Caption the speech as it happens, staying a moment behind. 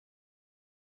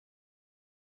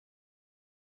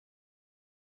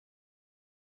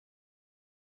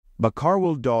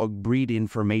Bakharwal dog breed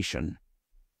information.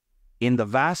 In the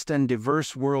vast and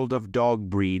diverse world of dog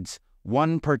breeds,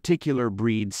 one particular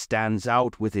breed stands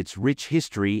out with its rich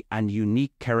history and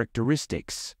unique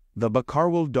characteristics: the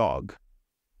Bakharwal dog.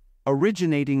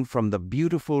 Originating from the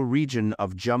beautiful region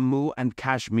of Jammu and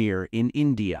Kashmir in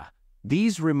India,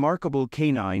 these remarkable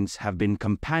canines have been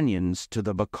companions to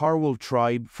the Bakharwal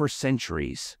tribe for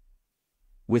centuries.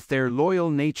 With their loyal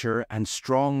nature and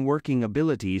strong working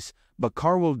abilities,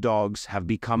 Bakharwal dogs have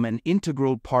become an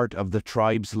integral part of the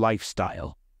tribe's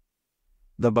lifestyle.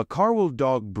 The Bakharwal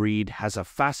dog breed has a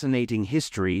fascinating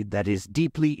history that is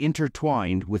deeply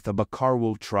intertwined with the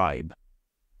Bakharwal tribe.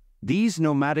 These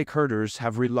nomadic herders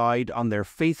have relied on their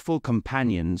faithful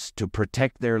companions to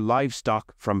protect their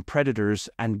livestock from predators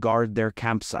and guard their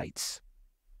campsites.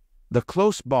 The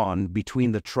close bond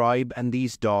between the tribe and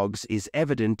these dogs is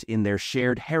evident in their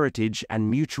shared heritage and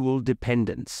mutual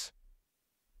dependence.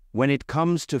 When it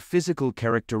comes to physical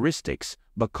characteristics,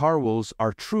 Bakharwals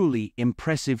are truly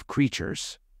impressive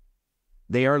creatures.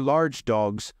 They are large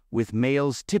dogs, with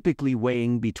males typically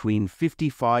weighing between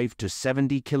 55 to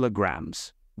 70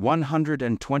 kilograms,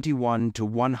 121 to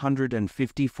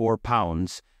 154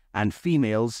 pounds, and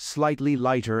females slightly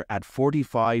lighter at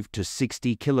 45 to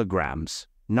 60 kilograms,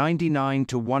 99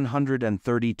 to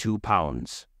 132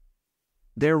 pounds.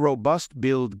 Their robust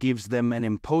build gives them an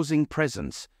imposing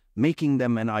presence, making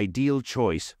them an ideal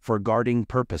choice for guarding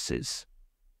purposes.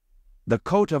 The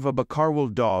coat of a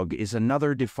Bakharwal dog is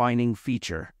another defining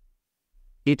feature.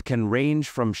 It can range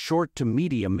from short to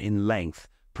medium in length,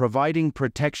 providing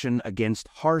protection against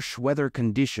harsh weather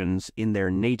conditions in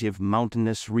their native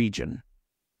mountainous region.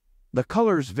 The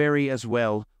colors vary as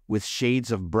well, with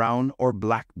shades of brown or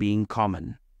black being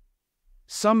common.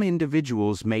 Some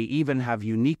individuals may even have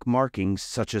unique markings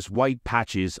such as white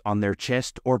patches on their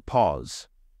chest or paws.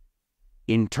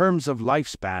 In terms of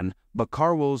lifespan,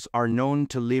 Bakharwals are known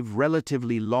to live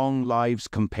relatively long lives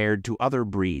compared to other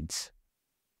breeds.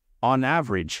 On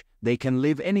average, they can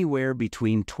live anywhere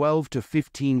between 12 to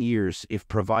 15 years if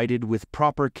provided with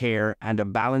proper care and a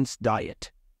balanced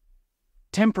diet.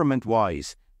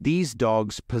 Temperament-wise, these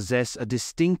dogs possess a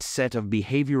distinct set of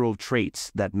behavioral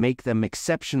traits that make them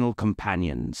exceptional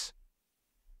companions.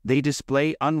 They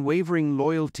display unwavering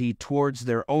loyalty towards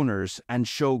their owners and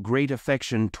show great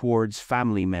affection towards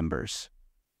family members.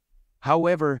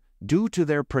 However, due to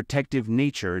their protective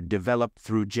nature developed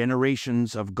through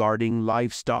generations of guarding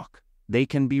livestock, they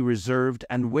can be reserved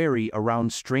and wary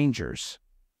around strangers.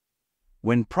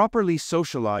 When properly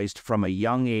socialized from a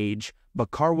young age,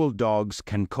 Bakharwal dogs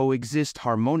can coexist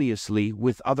harmoniously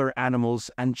with other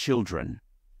animals and children.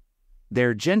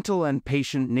 Their gentle and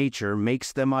patient nature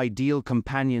makes them ideal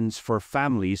companions for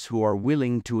families who are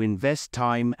willing to invest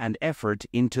time and effort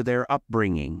into their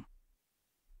upbringing.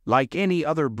 Like any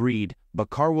other breed,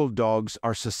 Bakharwal dogs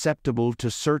are susceptible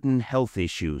to certain health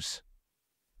issues.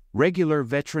 Regular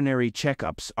veterinary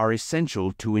checkups are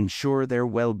essential to ensure their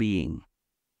well-being.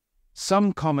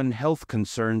 Some common health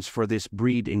concerns for this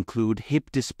breed include hip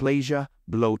dysplasia,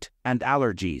 bloat, and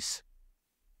allergies.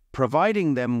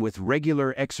 Providing them with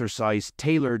regular exercise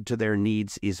tailored to their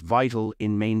needs is vital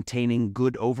in maintaining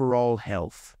good overall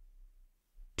health.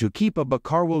 To keep a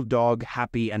Bakharwal dog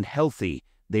happy and healthy,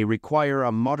 they require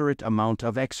a moderate amount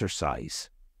of exercise.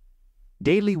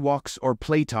 Daily walks or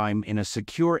playtime in a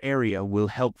secure area will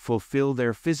help fulfill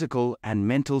their physical and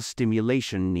mental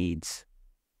stimulation needs.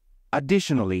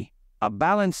 Additionally, a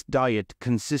balanced diet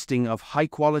consisting of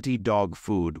high-quality dog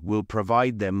food will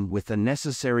provide them with the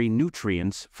necessary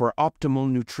nutrients for optimal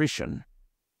nutrition.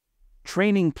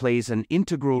 Training plays an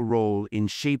integral role in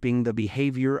shaping the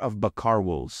behavior of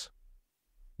Bakharwals.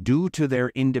 Due to their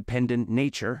independent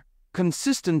nature,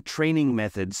 consistent training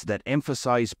methods that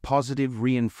emphasize positive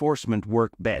reinforcement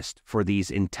work best for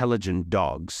these intelligent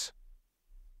dogs.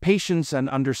 Patience and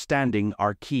understanding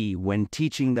are key when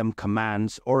teaching them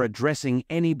commands or addressing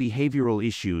any behavioral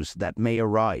issues that may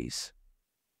arise.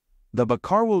 The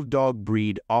Bakharwal dog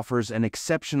breed offers an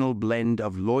exceptional blend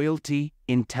of loyalty,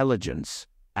 intelligence,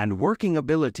 and working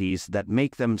abilities that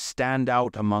make them stand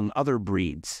out among other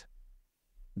breeds.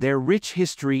 Their rich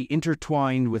history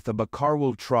intertwined with the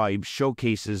Bakharwal tribe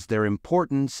showcases their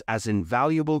importance as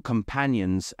invaluable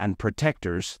companions and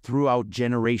protectors throughout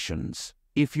generations.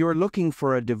 If you're looking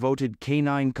for a devoted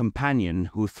canine companion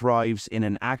who thrives in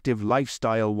an active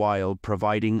lifestyle while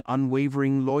providing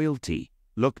unwavering loyalty,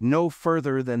 look no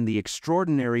further than the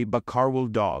extraordinary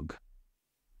Bakharwal dog.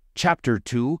 Chapter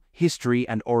 2: History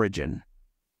and Origin.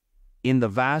 In the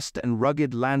vast and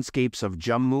rugged landscapes of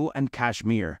Jammu and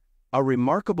Kashmir, a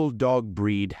remarkable dog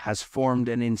breed has formed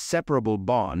an inseparable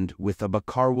bond with the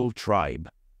Bakharwal tribe.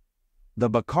 The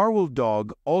Bakharwal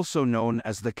dog, also known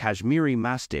as the Kashmiri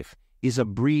Mastiff, is a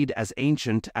breed as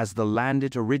ancient as the land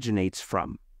it originates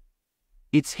from.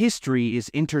 Its history is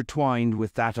intertwined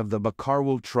with that of the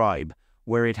Bakharwal tribe,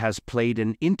 where it has played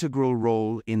an integral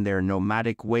role in their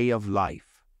nomadic way of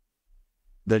life.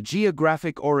 The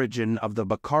geographic origin of the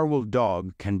Bakharwal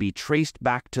dog can be traced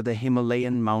back to the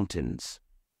Himalayan mountains.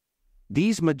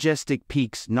 These majestic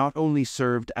peaks not only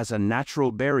served as a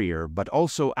natural barrier but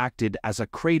also acted as a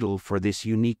cradle for this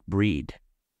unique breed.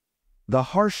 The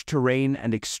harsh terrain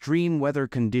and extreme weather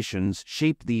conditions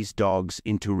shaped these dogs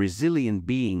into resilient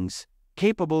beings,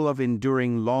 capable of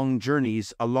enduring long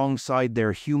journeys alongside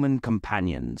their human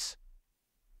companions.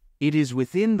 It is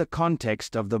within the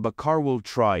context of the Bakharwal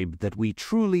tribe that we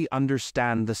truly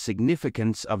understand the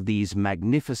significance of these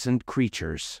magnificent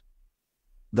creatures.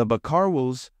 The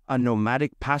Bakharwals, a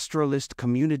nomadic pastoralist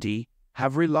community,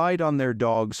 have relied on their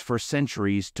dogs for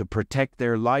centuries to protect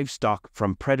their livestock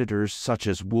from predators such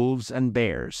as wolves and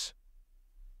bears.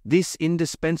 This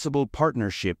indispensable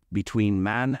partnership between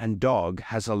man and dog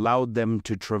has allowed them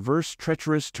to traverse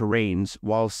treacherous terrains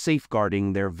while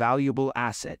safeguarding their valuable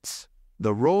assets.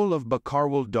 The role of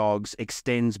Bakharwal dogs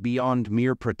extends beyond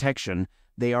mere protection.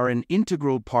 They are an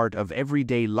integral part of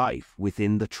everyday life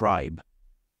within the tribe.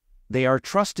 They are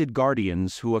trusted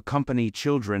guardians who accompany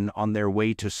children on their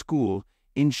way to school,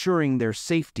 ensuring their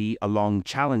safety along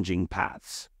challenging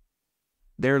paths.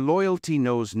 Their loyalty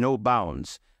knows no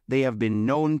bounds. They have been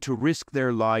known to risk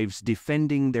their lives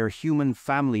defending their human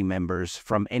family members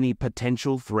from any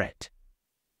potential threat.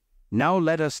 Now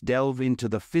let us delve into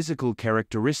the physical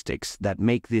characteristics that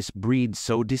make this breed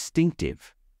so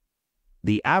distinctive.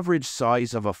 The average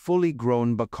size of a fully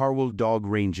grown Bakharwal dog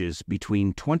ranges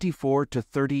between 24 to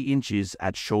 30 inches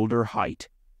at shoulder height,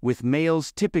 with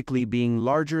males typically being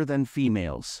larger than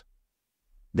females.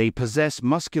 They possess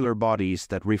muscular bodies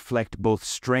that reflect both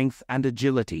strength and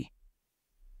agility.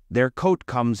 Their coat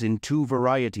comes in two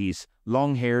varieties,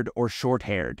 long-haired or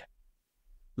short-haired.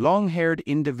 Long-haired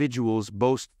individuals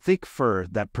boast thick fur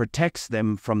that protects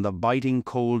them from the biting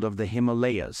cold of the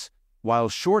Himalayas, while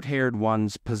short-haired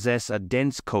ones possess a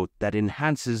dense coat that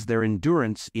enhances their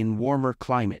endurance in warmer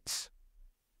climates.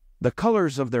 The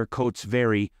colors of their coats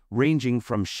vary, ranging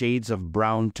from shades of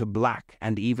brown to black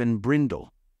and even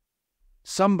brindle.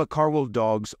 Some Bakharwal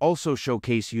dogs also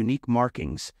showcase unique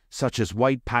markings, such as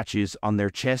white patches on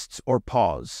their chests or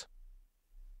paws.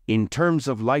 In terms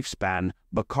of lifespan,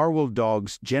 Bakharwal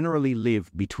dogs generally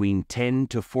live between 10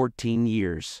 to 14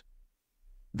 years.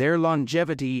 Their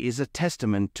longevity is a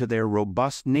testament to their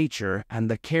robust nature and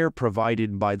the care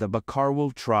provided by the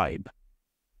Bakharwal tribe.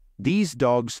 These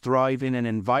dogs thrive in an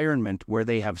environment where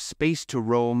they have space to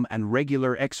roam and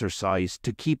regular exercise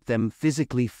to keep them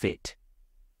physically fit.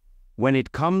 When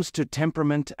it comes to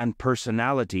temperament and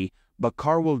personality,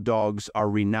 Bakharwal dogs are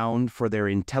renowned for their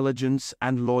intelligence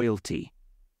and loyalty.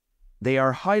 They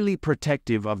are highly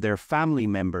protective of their family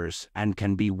members and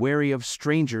can be wary of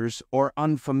strangers or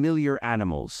unfamiliar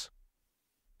animals.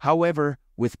 However,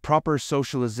 with proper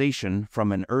socialization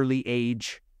from an early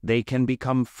age, they can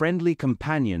become friendly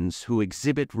companions who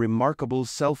exhibit remarkable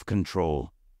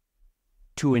self-control.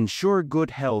 To ensure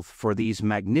good health for these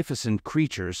magnificent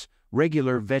creatures,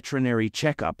 regular veterinary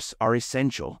checkups are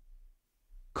essential.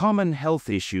 Common health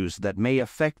issues that may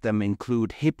affect them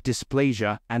include hip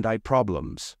dysplasia and eye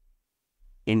problems.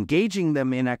 Engaging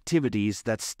them in activities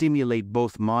that stimulate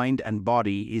both mind and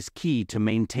body is key to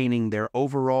maintaining their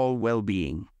overall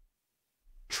well-being.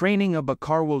 Training a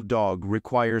Bakharwal dog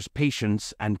requires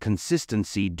patience and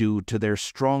consistency due to their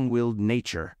strong-willed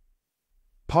nature.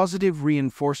 Positive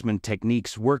reinforcement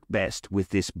techniques work best with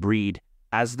this breed,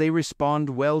 as they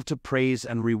respond well to praise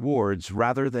and rewards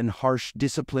rather than harsh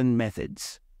discipline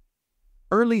methods.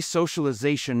 Early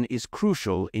socialization is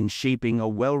crucial in shaping a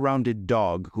well-rounded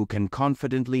dog who can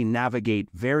confidently navigate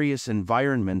various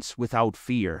environments without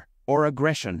fear or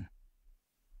aggression.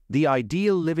 The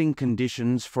ideal living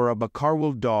conditions for a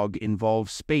Bakharwal dog involve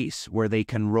space where they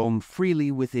can roam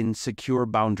freely within secure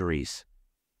boundaries.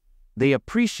 They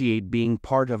appreciate being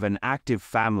part of an active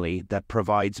family that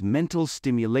provides mental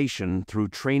stimulation through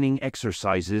training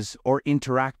exercises or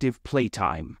interactive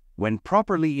playtime. When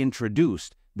properly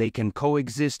introduced, they can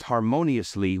coexist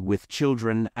harmoniously with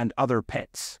children and other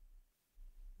pets.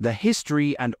 The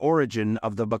history and origin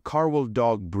of the Bakharwal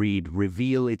dog breed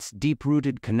reveal its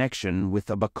deep-rooted connection with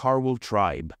the Bakharwal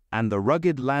tribe and the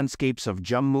rugged landscapes of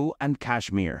Jammu and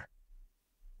Kashmir.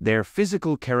 Their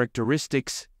physical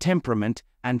characteristics, temperament,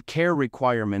 and care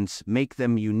requirements make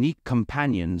them unique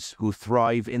companions who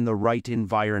thrive in the right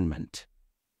environment.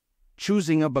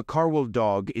 Choosing a Bakharwal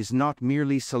dog is not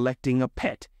merely selecting a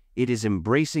pet, it is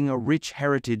embracing a rich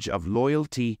heritage of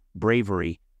loyalty,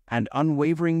 bravery, and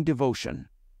unwavering devotion.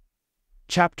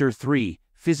 Chapter 3: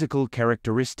 Physical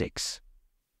Characteristics.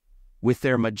 With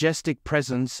their majestic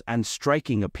presence and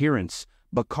striking appearance,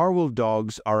 Bakharwal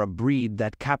dogs are a breed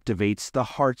that captivates the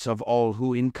hearts of all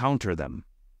who encounter them.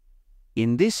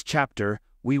 In this chapter,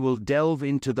 we will delve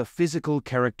into the physical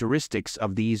characteristics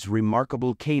of these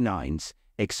remarkable canines,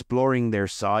 exploring their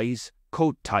size,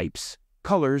 coat types,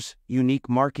 colors, unique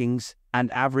markings,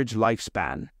 and average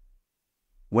lifespan.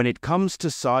 When it comes to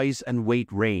size and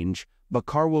weight range,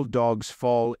 Bakharwal dogs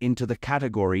fall into the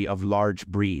category of large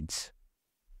breeds.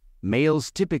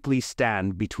 Males typically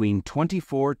stand between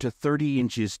 24 to 30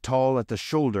 inches tall at the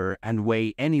shoulder and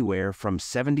weigh anywhere from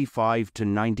 75 to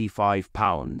 95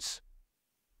 pounds.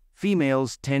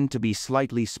 Females tend to be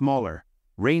slightly smaller,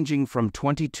 ranging from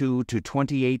 22 to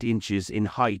 28 inches in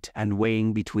height and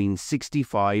weighing between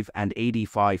 65 and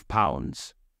 85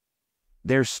 pounds.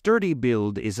 Their sturdy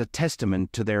build is a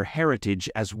testament to their heritage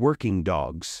as working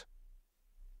dogs.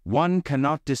 One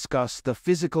cannot discuss the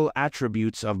physical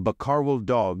attributes of Bakharwal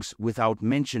dogs without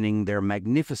mentioning their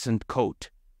magnificent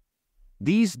coat.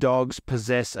 These dogs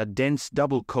possess a dense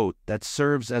double coat that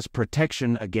serves as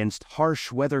protection against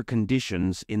harsh weather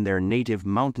conditions in their native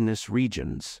mountainous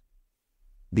regions.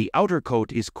 The outer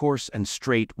coat is coarse and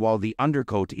straight while the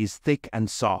undercoat is thick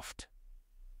and soft.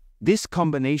 This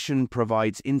combination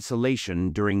provides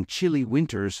insulation during chilly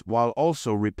winters while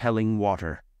also repelling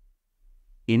water.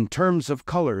 In terms of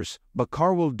colors,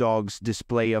 Bakharwal dogs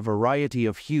display a variety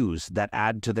of hues that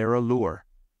add to their allure.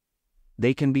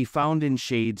 They can be found in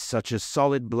shades such as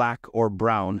solid black or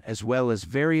brown, as well as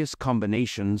various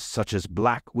combinations such as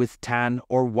black with tan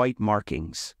or white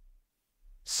markings.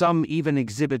 Some even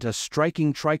exhibit a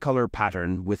striking tricolor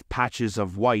pattern with patches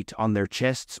of white on their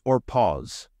chests or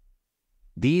paws.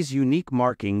 These unique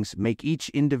markings make each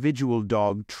individual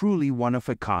dog truly one of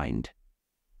a kind.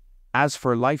 As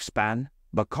for lifespan,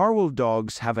 Bakharwal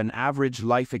dogs have an average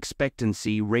life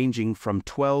expectancy ranging from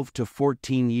 12 to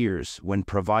 14 years when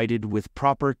provided with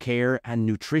proper care and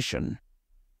nutrition.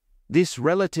 This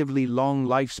relatively long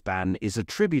lifespan is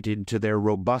attributed to their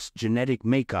robust genetic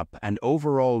makeup and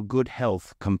overall good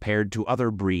health compared to other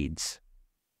breeds.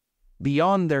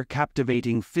 Beyond their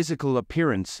captivating physical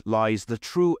appearance lies the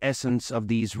true essence of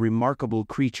these remarkable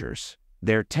creatures,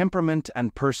 their temperament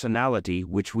and personality,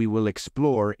 which we will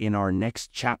explore in our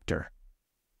next chapter.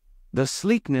 The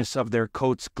sleekness of their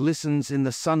coats glistens in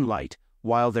the sunlight,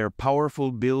 while their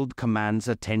powerful build commands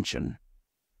attention.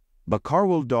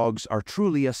 Bakharwal dogs are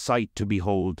truly a sight to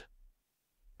behold.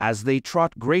 As they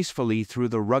trot gracefully through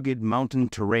the rugged mountain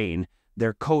terrain,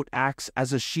 their coat acts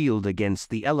as a shield against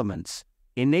the elements,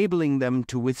 enabling them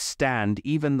to withstand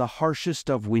even the harshest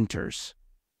of winters.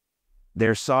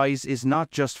 Their size is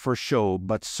not just for show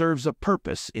but serves a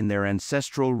purpose in their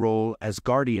ancestral role as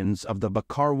guardians of the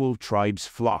Bakharwal tribe's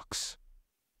flocks.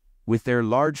 With their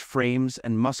large frames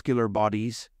and muscular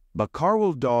bodies,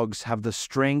 Bakharwal dogs have the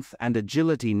strength and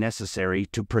agility necessary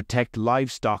to protect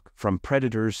livestock from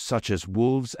predators such as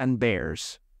wolves and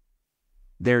bears.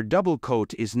 Their double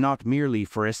coat is not merely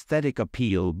for aesthetic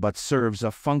appeal but serves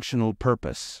a functional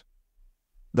purpose.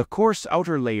 The coarse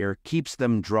outer layer keeps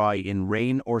them dry in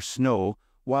rain or snow,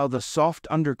 while the soft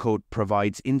undercoat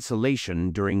provides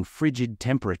insulation during frigid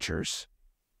temperatures.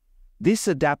 This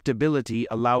adaptability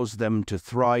allows them to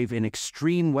thrive in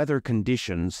extreme weather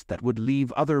conditions that would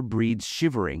leave other breeds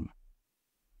shivering.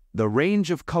 The range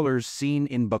of colors seen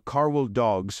in Bakharwal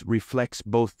dogs reflects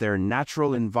both their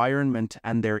natural environment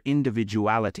and their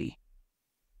individuality.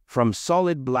 From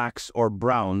solid blacks or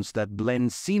browns that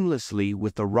blend seamlessly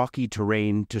with the rocky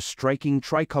terrain to striking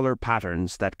tricolor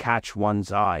patterns that catch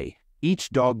one's eye,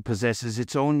 each dog possesses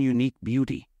its own unique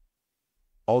beauty.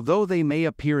 Although they may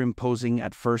appear imposing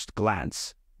at first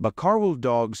glance, Bakharwal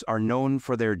dogs are known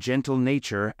for their gentle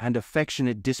nature and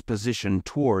affectionate disposition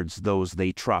towards those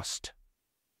they trust.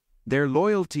 Their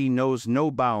loyalty knows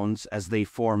no bounds as they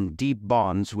form deep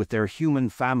bonds with their human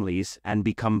families and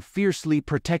become fiercely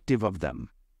protective of them.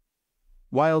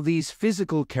 While these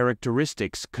physical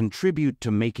characteristics contribute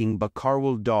to making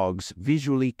Bakharwal dogs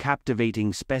visually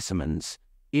captivating specimens,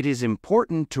 it is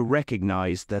important to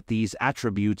recognize that these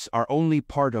attributes are only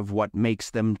part of what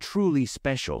makes them truly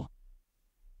special.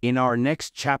 In our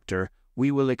next chapter,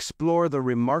 we will explore the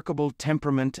remarkable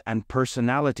temperament and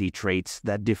personality traits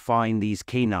that define these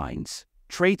canines,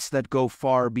 traits that go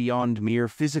far beyond mere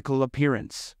physical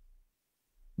appearance.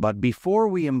 But before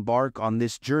we embark on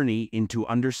this journey into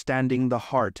understanding the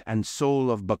heart and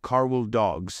soul of Bakharwal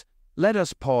dogs, let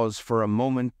us pause for a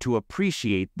moment to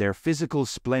appreciate their physical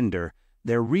splendor,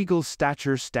 their regal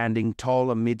stature standing tall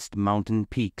amidst mountain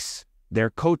peaks, their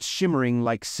coats shimmering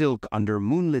like silk under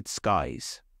moonlit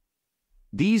skies.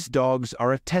 These dogs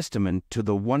are a testament to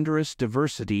the wondrous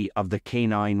diversity of the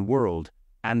canine world,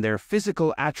 and their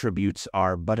physical attributes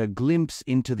are but a glimpse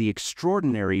into the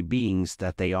extraordinary beings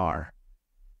that they are.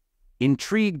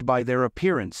 Intrigued by their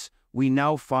appearance, we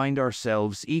now find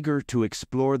ourselves eager to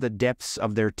explore the depths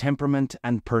of their temperament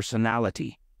and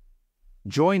personality.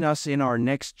 Join us in our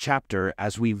next chapter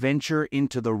as we venture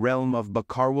into the realm of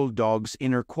Bakharwal dogs'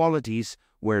 inner qualities,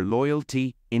 where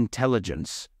loyalty,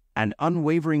 intelligence, and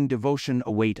unwavering devotion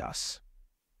await us.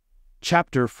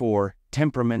 Chapter 4: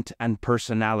 Temperament and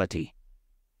Personality.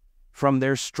 From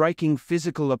their striking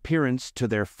physical appearance to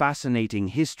their fascinating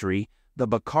history, the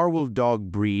Bakharwal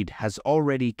dog breed has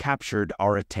already captured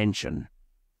our attention.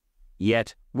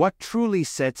 Yet, what truly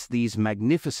sets these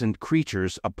magnificent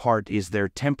creatures apart is their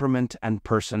temperament and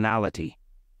personality.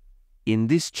 In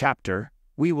this chapter,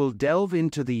 we will delve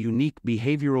into the unique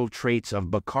behavioral traits of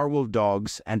Bakharwal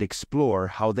dogs and explore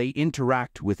how they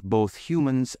interact with both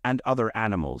humans and other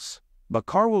animals.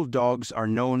 Bakharwal dogs are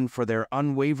known for their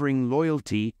unwavering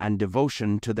loyalty and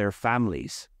devotion to their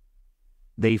families.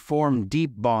 They form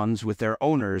deep bonds with their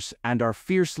owners and are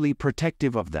fiercely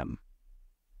protective of them.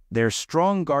 Their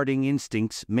strong guarding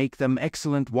instincts make them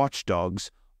excellent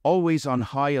watchdogs, always on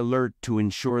high alert to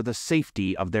ensure the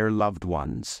safety of their loved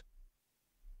ones.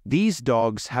 These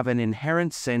dogs have an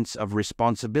inherent sense of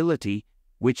responsibility,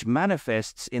 which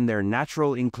manifests in their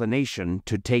natural inclination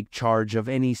to take charge of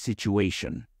any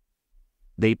situation.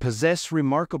 They possess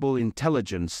remarkable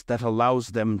intelligence that allows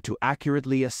them to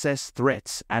accurately assess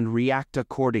threats and react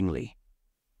accordingly.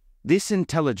 This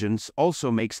intelligence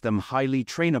also makes them highly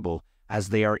trainable, as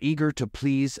they are eager to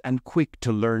please and quick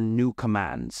to learn new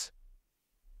commands.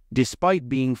 Despite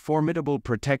being formidable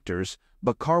protectors,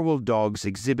 Bakharwal dogs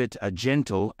exhibit a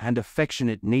gentle and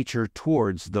affectionate nature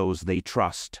towards those they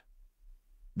trust.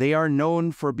 They are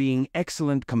known for being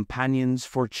excellent companions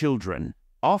for children,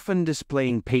 often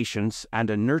displaying patience and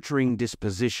a nurturing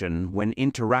disposition when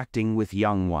interacting with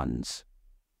young ones.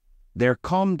 Their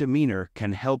calm demeanor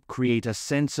can help create a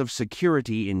sense of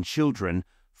security in children,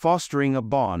 fostering a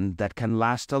bond that can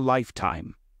last a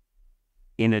lifetime.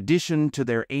 In addition to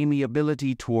their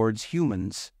amiability towards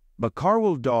humans,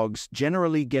 Bakharwal dogs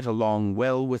generally get along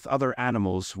well with other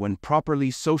animals when properly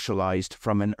socialized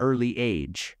from an early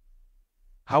age.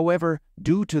 However,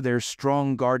 due to their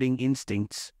strong guarding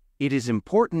instincts, it is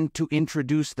important to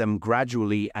introduce them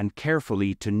gradually and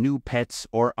carefully to new pets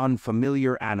or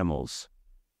unfamiliar animals.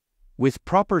 With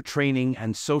proper training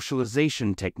and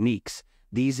socialization techniques,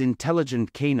 these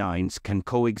intelligent canines can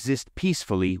coexist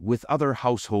peacefully with other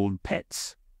household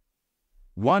pets.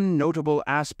 One notable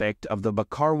aspect of the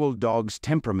Bakharwal dog's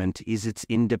temperament is its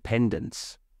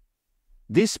independence.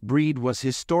 This breed was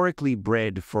historically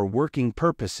bred for working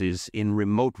purposes in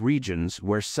remote regions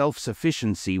where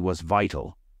self-sufficiency was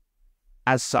vital.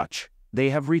 As such,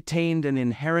 they have retained an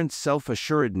inherent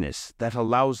self-assuredness that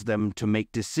allows them to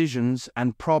make decisions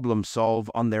and problem-solve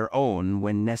on their own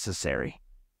when necessary.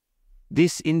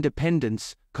 This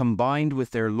independence, combined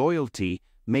with their loyalty,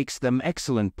 makes them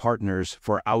excellent partners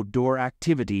for outdoor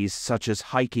activities such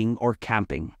as hiking or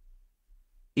camping.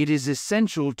 It is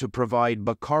essential to provide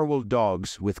Bakharwal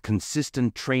dogs with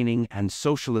consistent training and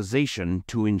socialization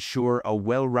to ensure a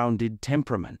well-rounded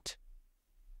temperament.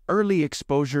 Early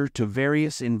exposure to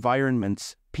various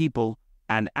environments, people,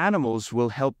 and animals will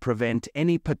help prevent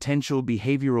any potential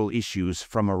behavioral issues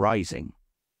from arising.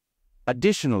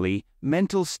 Additionally,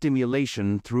 mental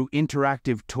stimulation through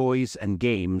interactive toys and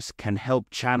games can help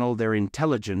channel their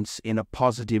intelligence in a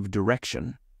positive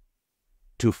direction.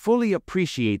 To fully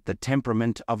appreciate the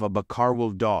temperament of a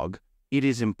Bakharwal dog, it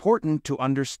is important to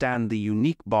understand the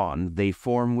unique bond they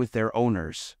form with their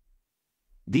owners.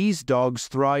 These dogs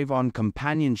thrive on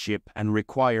companionship and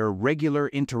require regular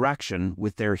interaction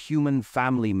with their human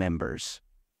family members.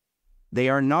 They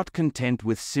are not content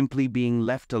with simply being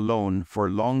left alone for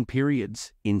long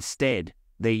periods. Instead,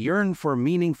 they yearn for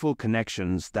meaningful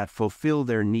connections that fulfill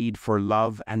their need for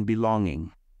love and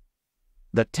belonging.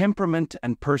 The temperament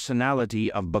and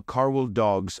personality of Bakharwal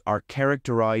dogs are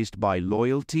characterized by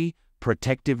loyalty,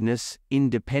 protectiveness,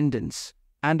 independence,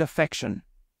 and affection.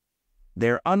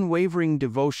 Their unwavering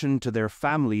devotion to their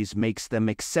families makes them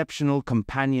exceptional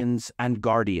companions and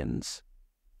guardians.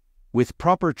 With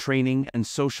proper training and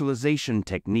socialization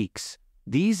techniques,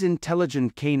 these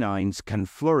intelligent canines can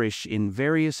flourish in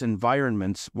various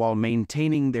environments while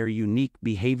maintaining their unique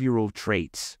behavioral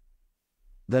traits.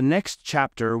 The next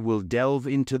chapter will delve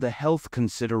into the health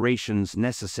considerations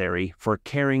necessary for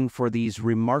caring for these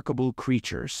remarkable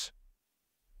creatures.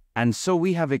 And so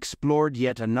we have explored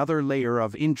yet another layer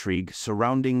of intrigue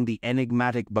surrounding the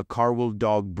enigmatic Bakharwal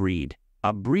dog breed,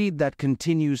 a breed that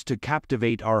continues to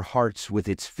captivate our hearts with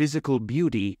its physical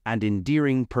beauty and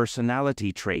endearing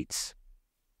personality traits.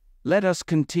 Let us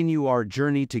continue our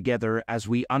journey together as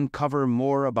we uncover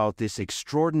more about this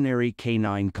extraordinary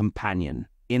canine companion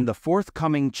in the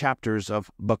forthcoming chapters of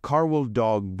Bakharwal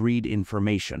Dog Breed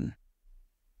Information.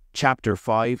 Chapter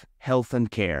 5: Health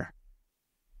and Care.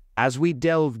 As we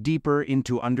delve deeper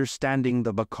into understanding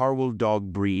the Bakharwal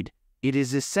dog breed, it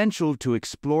is essential to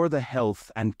explore the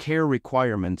health and care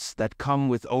requirements that come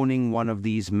with owning one of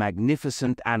these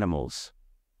magnificent animals.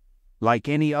 Like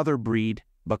any other breed,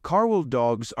 Bakharwal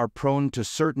dogs are prone to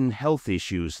certain health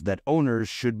issues that owners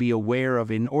should be aware of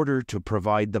in order to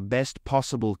provide the best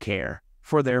possible care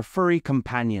for their furry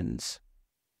companions.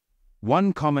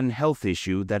 One common health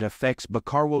issue that affects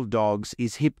Bakharwal dogs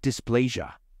is hip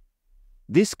dysplasia.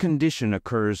 This condition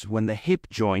occurs when the hip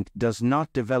joint does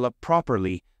not develop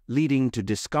properly, leading to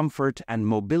discomfort and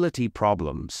mobility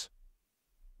problems.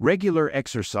 Regular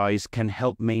exercise can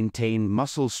help maintain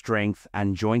muscle strength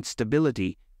and joint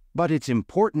stability, but it's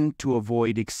important to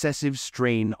avoid excessive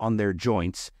strain on their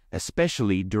joints,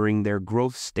 especially during their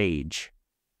growth stage.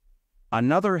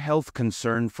 Another health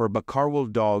concern for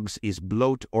Bakharwal dogs is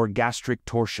bloat or gastric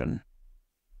torsion.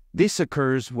 This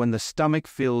occurs when the stomach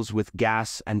fills with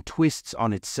gas and twists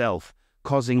on itself,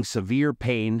 causing severe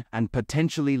pain and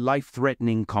potentially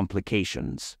life-threatening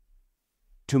complications.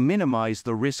 To minimize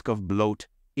the risk of bloat,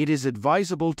 it is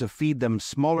advisable to feed them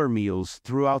smaller meals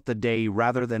throughout the day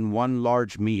rather than one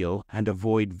large meal and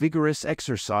avoid vigorous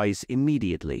exercise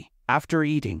immediately after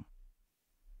eating.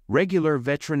 Regular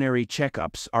veterinary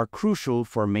checkups are crucial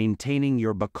for maintaining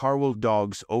your Bakharwal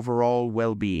dog's overall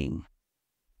well-being.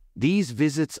 These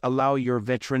visits allow your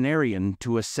veterinarian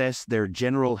to assess their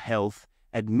general health,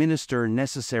 administer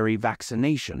necessary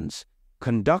vaccinations,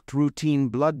 conduct routine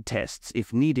blood tests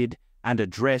if needed, and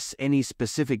address any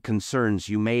specific concerns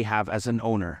you may have as an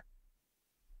owner.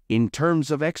 In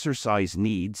terms of exercise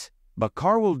needs,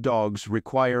 Bakharwal dogs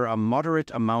require a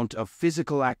moderate amount of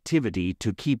physical activity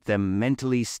to keep them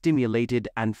mentally stimulated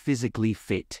and physically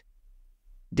fit.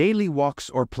 Daily walks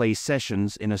or play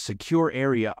sessions in a secure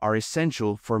area are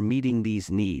essential for meeting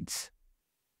these needs.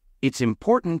 It's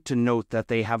important to note that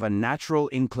they have a natural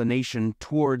inclination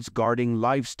towards guarding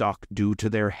livestock due to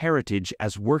their heritage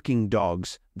as working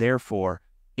dogs. Therefore,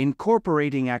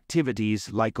 incorporating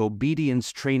activities like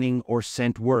obedience training or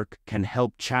scent work can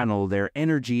help channel their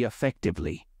energy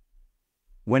effectively.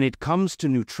 When it comes to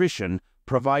nutrition,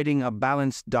 providing a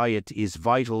balanced diet is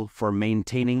vital for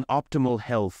maintaining optimal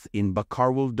health in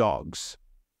Bakharwal dogs.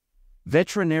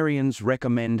 Veterinarians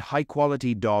recommend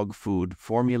high-quality dog food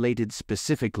formulated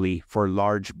specifically for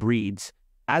large breeds,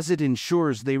 as it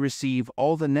ensures they receive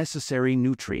all the necessary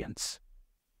nutrients.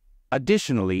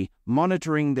 Additionally,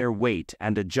 monitoring their weight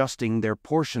and adjusting their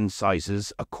portion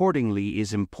sizes accordingly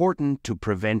is important to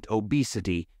prevent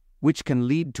obesity, which can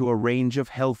lead to a range of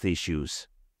health issues.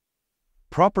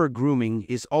 Proper grooming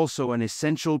is also an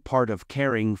essential part of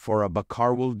caring for a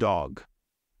Bakharwal dog.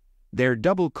 Their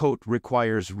double coat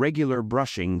requires regular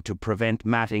brushing to prevent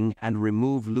matting and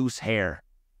remove loose hair.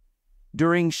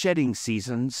 During shedding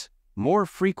seasons, more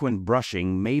frequent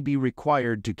brushing may be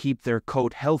required to keep their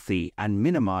coat healthy and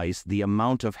minimize the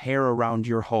amount of hair around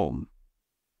your home.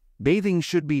 Bathing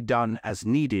should be done as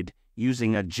needed,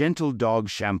 using a gentle dog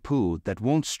shampoo that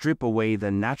won't strip away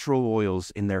the natural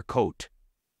oils in their coat.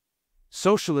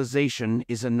 Socialization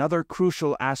is another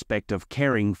crucial aspect of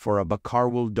caring for a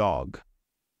Bakharwal dog.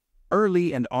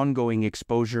 Early and ongoing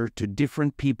exposure to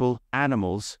different people,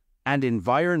 animals, and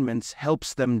environments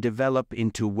helps them develop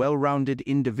into well-rounded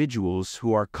individuals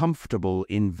who are comfortable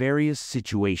in various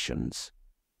situations.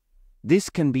 This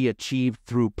can be achieved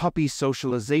through puppy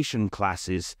socialization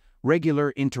classes,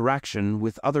 regular interaction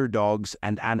with other dogs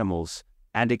and animals,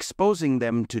 and exposing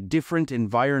them to different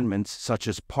environments such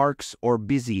as parks or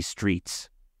busy streets.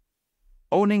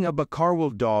 Owning a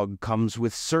Bakharwal dog comes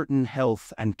with certain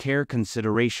health and care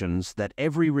considerations that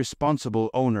every responsible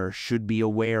owner should be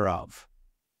aware of.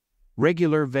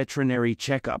 Regular veterinary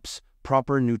checkups,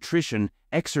 proper nutrition,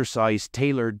 exercise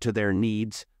tailored to their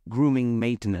needs, grooming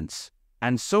maintenance,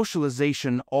 and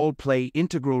socialization all play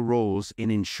integral roles in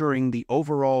ensuring the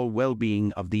overall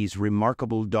well-being of these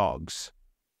remarkable dogs.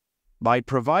 By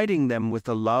providing them with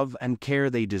the love and care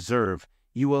they deserve,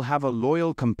 you will have a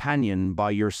loyal companion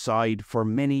by your side for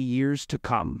many years to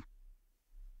come.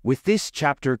 With this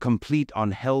chapter complete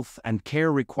on health and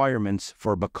care requirements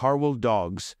for Bakharwal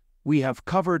dogs, we have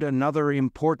covered another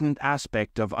important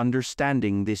aspect of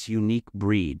understanding this unique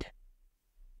breed.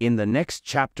 In the next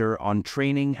chapter on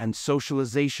training and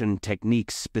socialization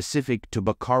techniques specific to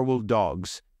Bakharwal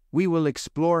dogs, we will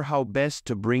explore how best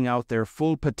to bring out their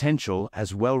full potential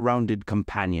as well-rounded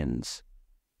companions.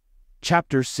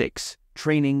 Chapter 6: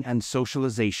 Training and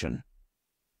Socialization.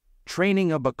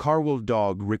 Training a Bakharwal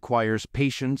dog requires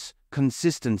patience,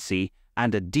 consistency,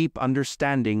 and a deep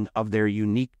understanding of their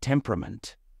unique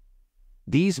temperament.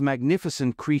 These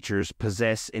magnificent creatures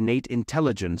possess innate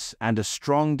intelligence and a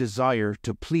strong desire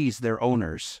to please their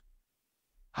owners.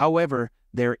 However,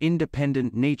 their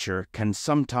independent nature can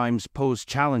sometimes pose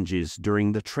challenges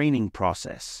during the training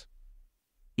process.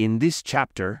 In this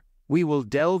chapter, we will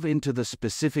delve into the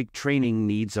specific training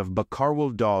needs of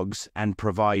Bakharwal dogs and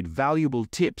provide valuable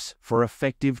tips for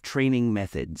effective training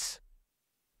methods.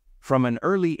 From an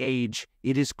early age,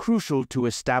 it is crucial to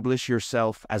establish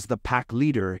yourself as the pack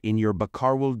leader in your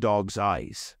Bakharwal dog's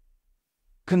eyes.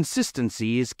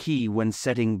 Consistency is key when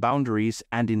setting boundaries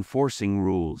and enforcing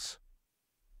rules.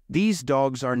 These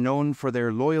dogs are known for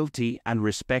their loyalty and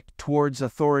respect towards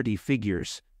authority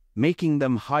figures, making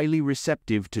them highly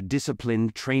receptive to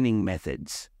disciplined training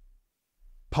methods.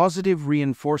 Positive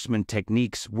reinforcement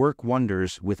techniques work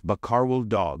wonders with Bakharwal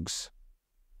dogs.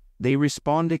 They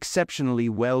respond exceptionally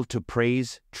well to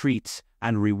praise, treats,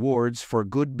 and rewards for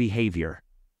good behavior.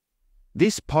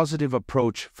 This positive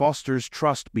approach fosters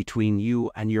trust between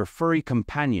you and your furry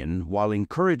companion while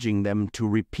encouraging them to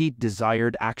repeat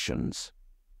desired actions.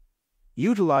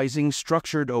 Utilizing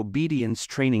structured obedience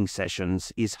training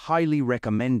sessions is highly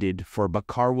recommended for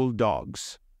Bakharwal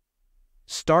dogs.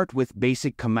 Start with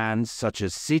basic commands such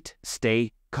as sit,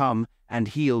 stay, come, and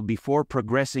heel before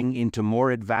progressing into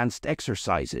more advanced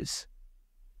exercises.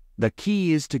 The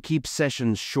key is to keep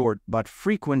sessions short but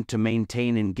frequent to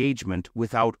maintain engagement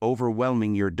without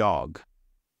overwhelming your dog.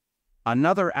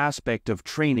 Another aspect of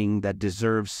training that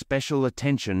deserves special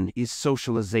attention is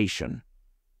socialization.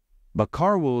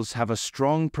 Bakharwals have a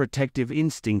strong protective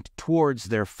instinct towards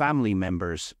their family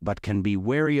members but can be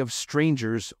wary of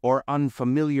strangers or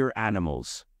unfamiliar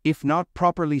animals, if not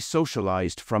properly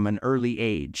socialized from an early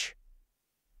age.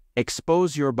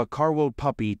 Expose your Bakharwal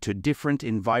puppy to different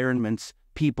environments,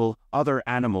 people, other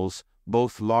animals,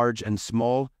 both large and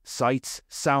small, sights,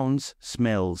 sounds,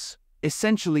 smells,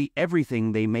 essentially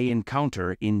everything they may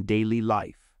encounter in daily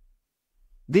life.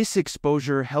 This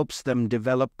exposure helps them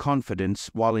develop confidence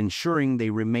while ensuring they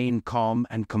remain calm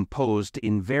and composed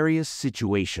in various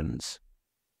situations.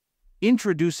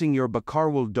 Introducing your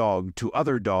Bakharwal dog to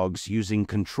other dogs using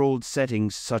controlled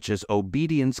settings such as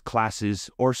obedience classes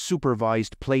or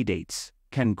supervised playdates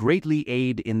can greatly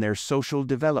aid in their social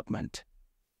development.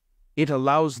 It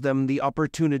allows them the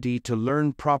opportunity to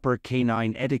learn proper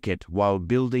canine etiquette while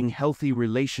building healthy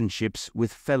relationships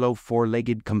with fellow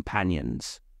four-legged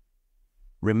companions.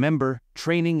 Remember,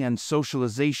 training and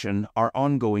socialization are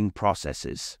ongoing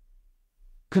processes.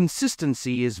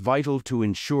 Consistency is vital to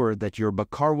ensure that your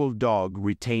Bakharwal dog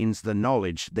retains the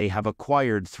knowledge they have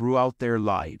acquired throughout their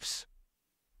lives.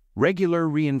 Regular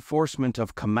reinforcement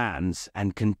of commands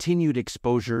and continued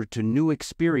exposure to new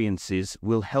experiences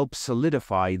will help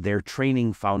solidify their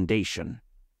training foundation.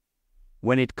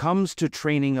 When it comes to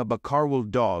training a Bakharwal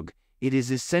dog, it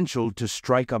is essential to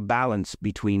strike a balance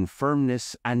between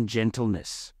firmness and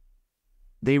gentleness.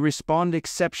 They respond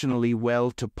exceptionally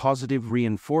well to positive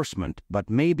reinforcement but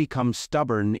may become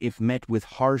stubborn if met with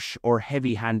harsh or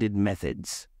heavy-handed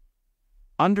methods.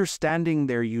 Understanding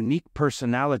their unique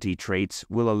personality traits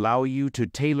will allow you to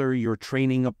tailor your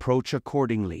training approach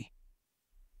accordingly.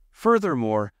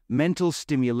 Furthermore, mental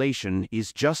stimulation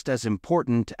is just as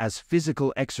important as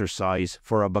physical exercise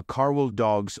for a Bakharwal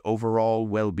dog's overall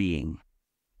well-being.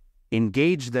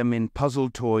 Engage them in puzzle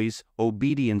toys,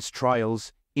 obedience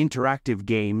trials, interactive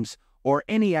games, or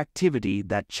any activity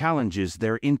that challenges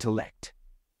their intellect.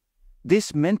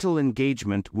 This mental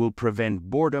engagement will prevent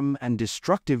boredom and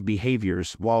destructive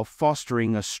behaviors while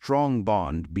fostering a strong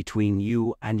bond between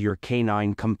you and your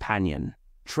canine companion.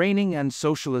 Training and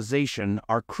socialization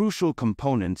are crucial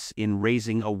components in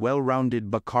raising a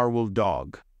well-rounded Bakharwal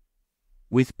dog.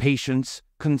 With patience,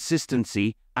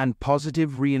 consistency, and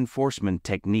positive reinforcement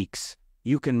techniques,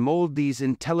 you can mold these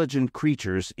intelligent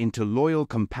creatures into loyal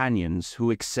companions who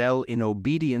excel in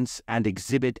obedience and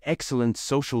exhibit excellent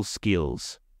social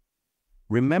skills.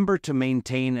 Remember to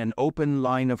maintain an open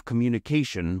line of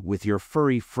communication with your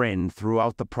furry friend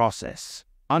throughout the process.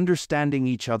 Understanding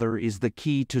each other is the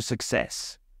key to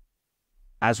success.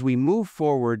 As we move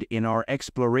forward in our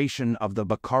exploration of the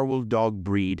Bakharwal dog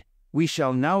breed, we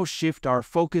shall now shift our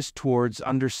focus towards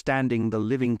understanding the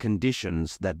living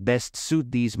conditions that best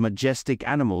suit these majestic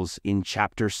animals in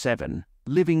Chapter 7,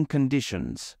 Living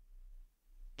Conditions.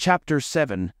 Chapter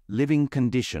 7: Living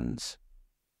Conditions.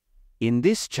 In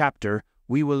this chapter,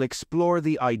 we will explore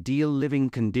the ideal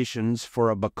living conditions for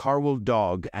a Bakharwal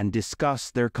dog and discuss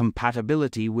their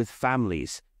compatibility with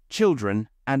families, children,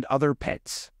 and other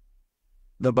pets.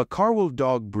 The Bakharwal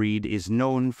dog breed is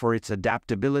known for its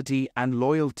adaptability and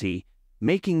loyalty,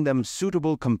 making them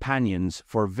suitable companions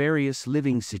for various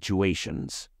living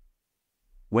situations.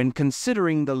 When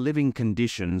considering the living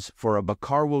conditions for a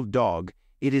Bakharwal dog,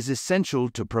 it is essential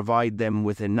to provide them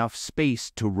with enough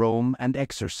space to roam and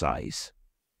exercise.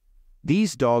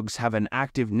 These dogs have an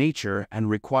active nature and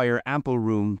require ample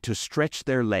room to stretch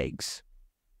their legs.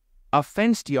 A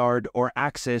fenced yard or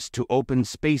access to open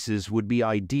spaces would be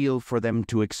ideal for them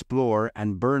to explore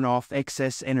and burn off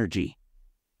excess energy.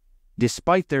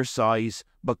 Despite their size,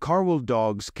 Bakharwal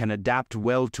dogs can adapt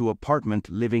well to apartment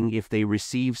living if they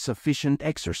receive sufficient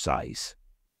exercise.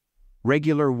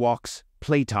 Regular walks,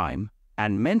 playtime,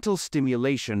 and mental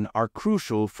stimulation are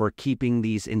crucial for keeping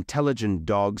these intelligent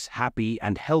dogs happy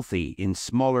and healthy in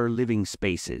smaller living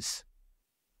spaces.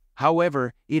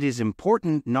 However, it is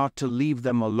important not to leave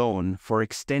them alone for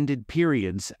extended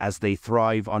periods as they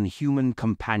thrive on human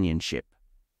companionship.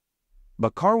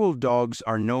 Bakharwal dogs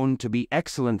are known to be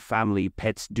excellent family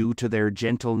pets due to their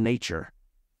gentle nature.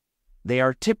 They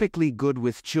are typically good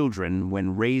with children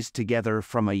when raised together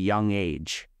from a young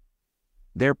age.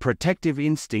 Their protective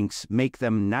instincts make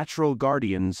them natural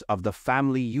guardians of the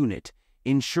family unit,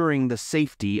 ensuring the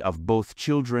safety of both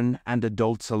children and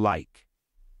adults alike.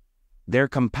 Their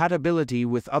compatibility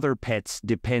with other pets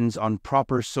depends on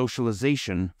proper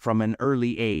socialization from an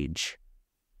early age.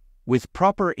 With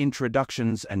proper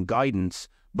introductions and guidance,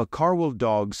 Bakharwal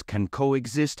dogs can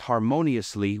coexist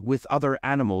harmoniously with other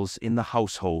animals in the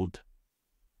household.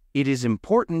 It is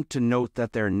important to note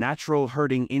that their natural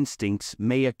herding instincts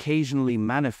may occasionally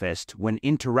manifest when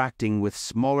interacting with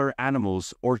smaller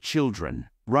animals or children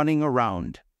running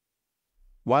around.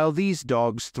 While these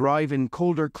dogs thrive in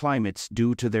colder climates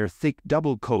due to their thick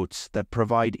double coats that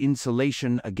provide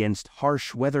insulation against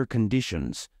harsh weather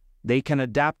conditions, they can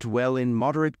adapt well in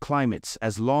moderate climates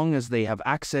as long as they have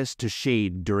access to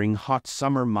shade during hot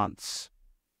summer months.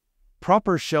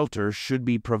 Proper shelter should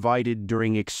be provided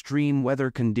during extreme weather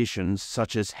conditions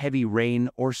such as heavy rain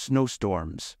or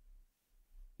snowstorms.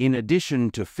 In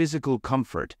addition to physical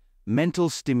comfort,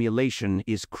 mental stimulation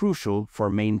is crucial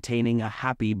for maintaining a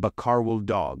happy Bakharwal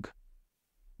dog.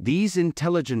 These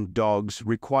intelligent dogs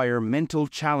require mental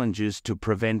challenges to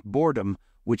prevent boredom,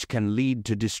 which can lead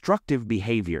to destructive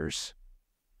behaviors.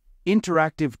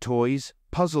 Interactive toys,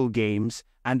 puzzle games,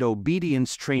 and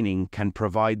obedience training can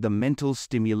provide the mental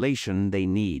stimulation they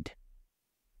need.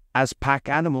 As pack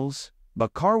animals,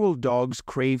 Bakharwal dogs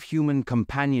crave human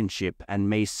companionship and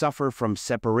may suffer from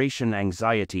separation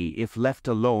anxiety if left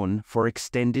alone for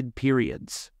extended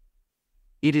periods.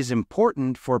 It is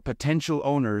important for potential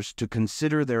owners to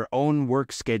consider their own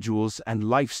work schedules and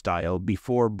lifestyle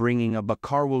before bringing a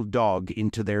Bakharwal dog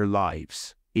into their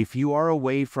lives. If you are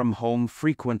away from home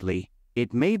frequently,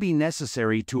 it may be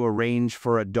necessary to arrange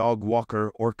for a dog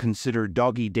walker or consider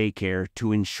doggy daycare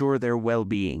to ensure their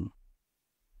well-being.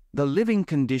 The living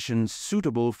conditions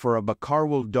suitable for a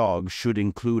Bakharwal dog should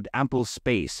include ample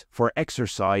space for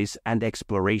exercise and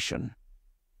exploration.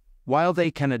 While they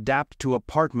can adapt to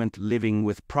apartment living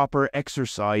with proper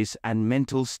exercise and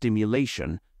mental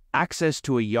stimulation, access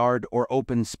to a yard or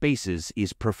open spaces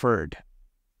is preferred.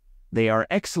 They are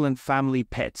excellent family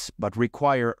pets but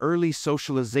require early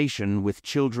socialization with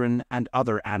children and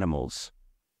other animals.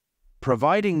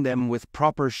 Providing them with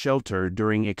proper shelter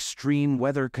during extreme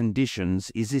weather conditions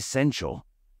is essential.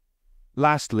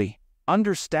 Lastly,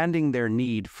 understanding their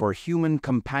need for human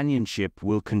companionship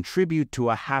will contribute to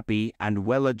a happy and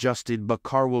well-adjusted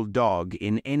Bakharwal dog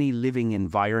in any living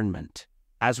environment.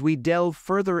 As we delve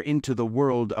further into the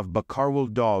world of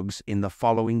Bakharwal dogs in the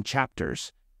following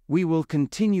chapters, we will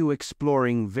continue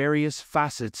exploring various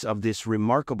facets of this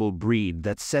remarkable breed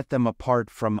that set them apart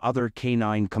from other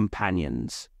canine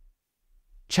companions.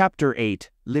 Chapter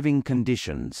 8: Living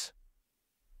Conditions.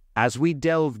 As we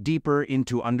delve deeper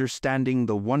into understanding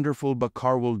the wonderful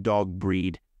Bakharwal dog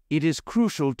breed, it is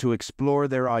crucial to explore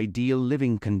their ideal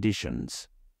living conditions.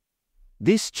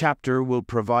 This chapter will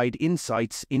provide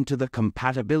insights into the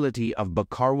compatibility of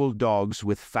Bakharwal dogs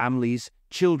with families,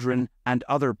 children, and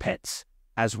other pets,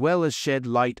 as well as shed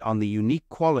light on the unique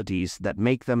qualities that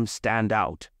make them stand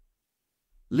out.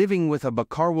 Living with a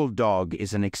Bakharwal dog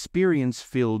is an experience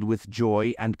filled with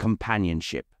joy and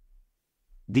companionship.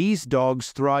 These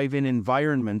dogs thrive in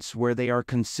environments where they are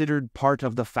considered part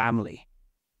of the family.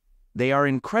 They are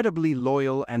incredibly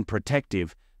loyal and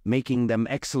protective, making them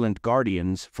excellent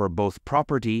guardians for both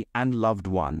property and loved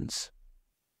ones.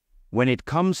 When it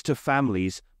comes to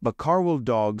families, Bakharwal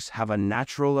dogs have a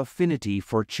natural affinity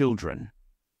for children.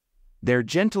 Their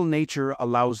gentle nature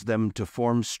allows them to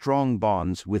form strong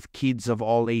bonds with kids of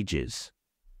all ages.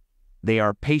 They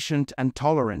are patient and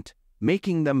tolerant,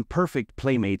 making them perfect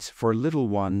playmates for little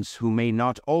ones who may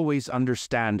not always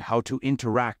understand how to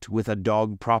interact with a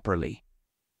dog properly.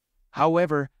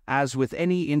 However, as with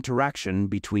any interaction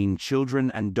between children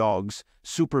and dogs,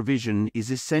 supervision is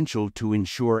essential to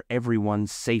ensure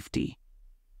everyone's safety.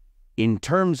 In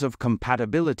terms of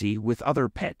compatibility with other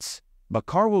pets,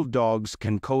 Bakharwal dogs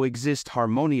can coexist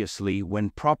harmoniously when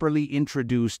properly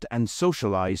introduced and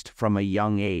socialized from a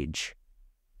young age.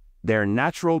 Their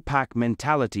natural pack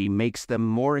mentality makes them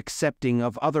more accepting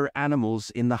of other animals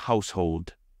in the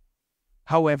household.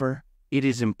 However, it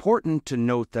is important to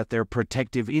note that their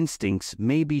protective instincts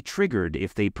may be triggered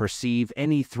if they perceive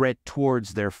any threat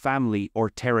towards their family or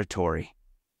territory.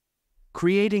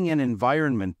 Creating an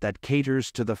environment that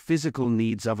caters to the physical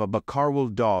needs of a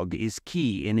Bakharwal dog is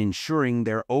key in ensuring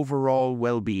their overall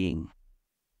well-being.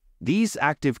 These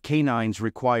active canines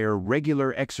require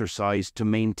regular exercise to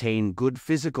maintain good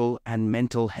physical and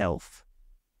mental health.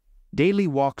 Daily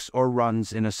walks or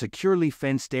runs in a securely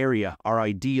fenced area are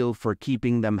ideal for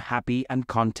keeping them happy and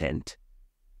content.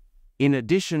 In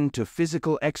addition to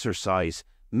physical exercise,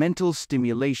 mental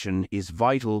stimulation is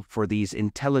vital for these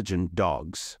intelligent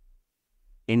dogs.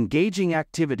 Engaging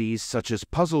activities such as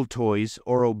puzzle toys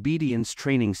or obedience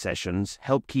training sessions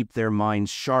help keep their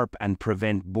minds sharp and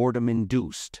prevent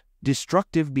boredom-induced,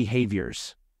 destructive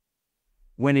behaviors.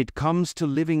 When it comes to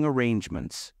living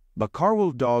arrangements,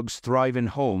 Bakharwal dogs thrive in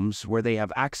homes where they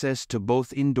have access to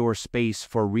both indoor space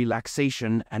for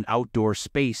relaxation and outdoor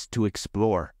space to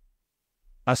explore.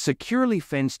 A securely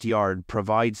fenced yard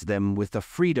provides them with the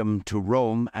freedom to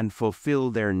roam and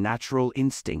fulfill their natural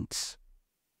instincts.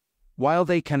 While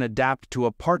they can adapt to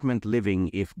apartment living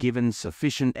if given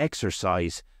sufficient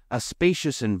exercise, a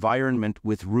spacious environment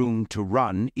with room to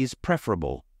run is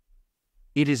preferable.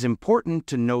 It is important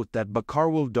to note that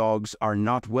Bakharwal dogs are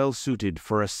not well suited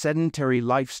for a sedentary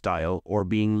lifestyle or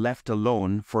being left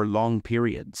alone for long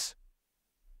periods.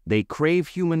 They crave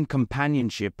human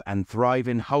companionship and thrive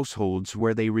in households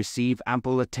where they receive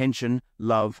ample attention,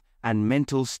 love, and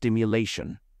mental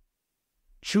stimulation.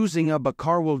 Choosing a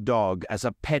Bakharwal dog as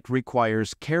a pet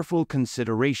requires careful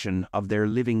consideration of their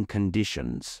living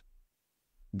conditions.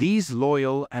 These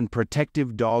loyal and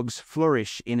protective dogs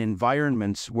flourish in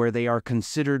environments where they are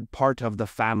considered part of the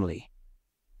family.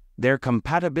 Their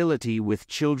compatibility with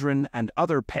children and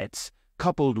other pets,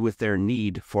 coupled with their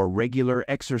need for regular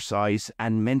exercise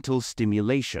and mental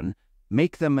stimulation,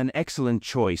 make them an excellent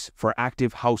choice for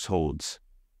active households.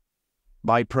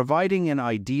 By providing an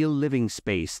ideal living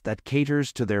space that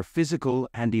caters to their physical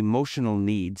and emotional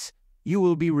needs, you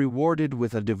will be rewarded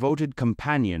with a devoted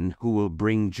companion who will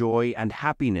bring joy and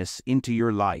happiness into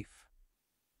your life.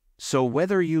 So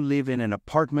whether you live in an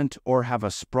apartment or have a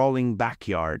sprawling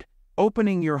backyard,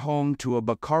 opening your home to a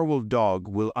Bakharwal dog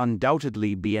will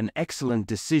undoubtedly be an excellent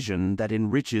decision that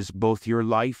enriches both your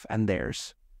life and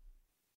theirs.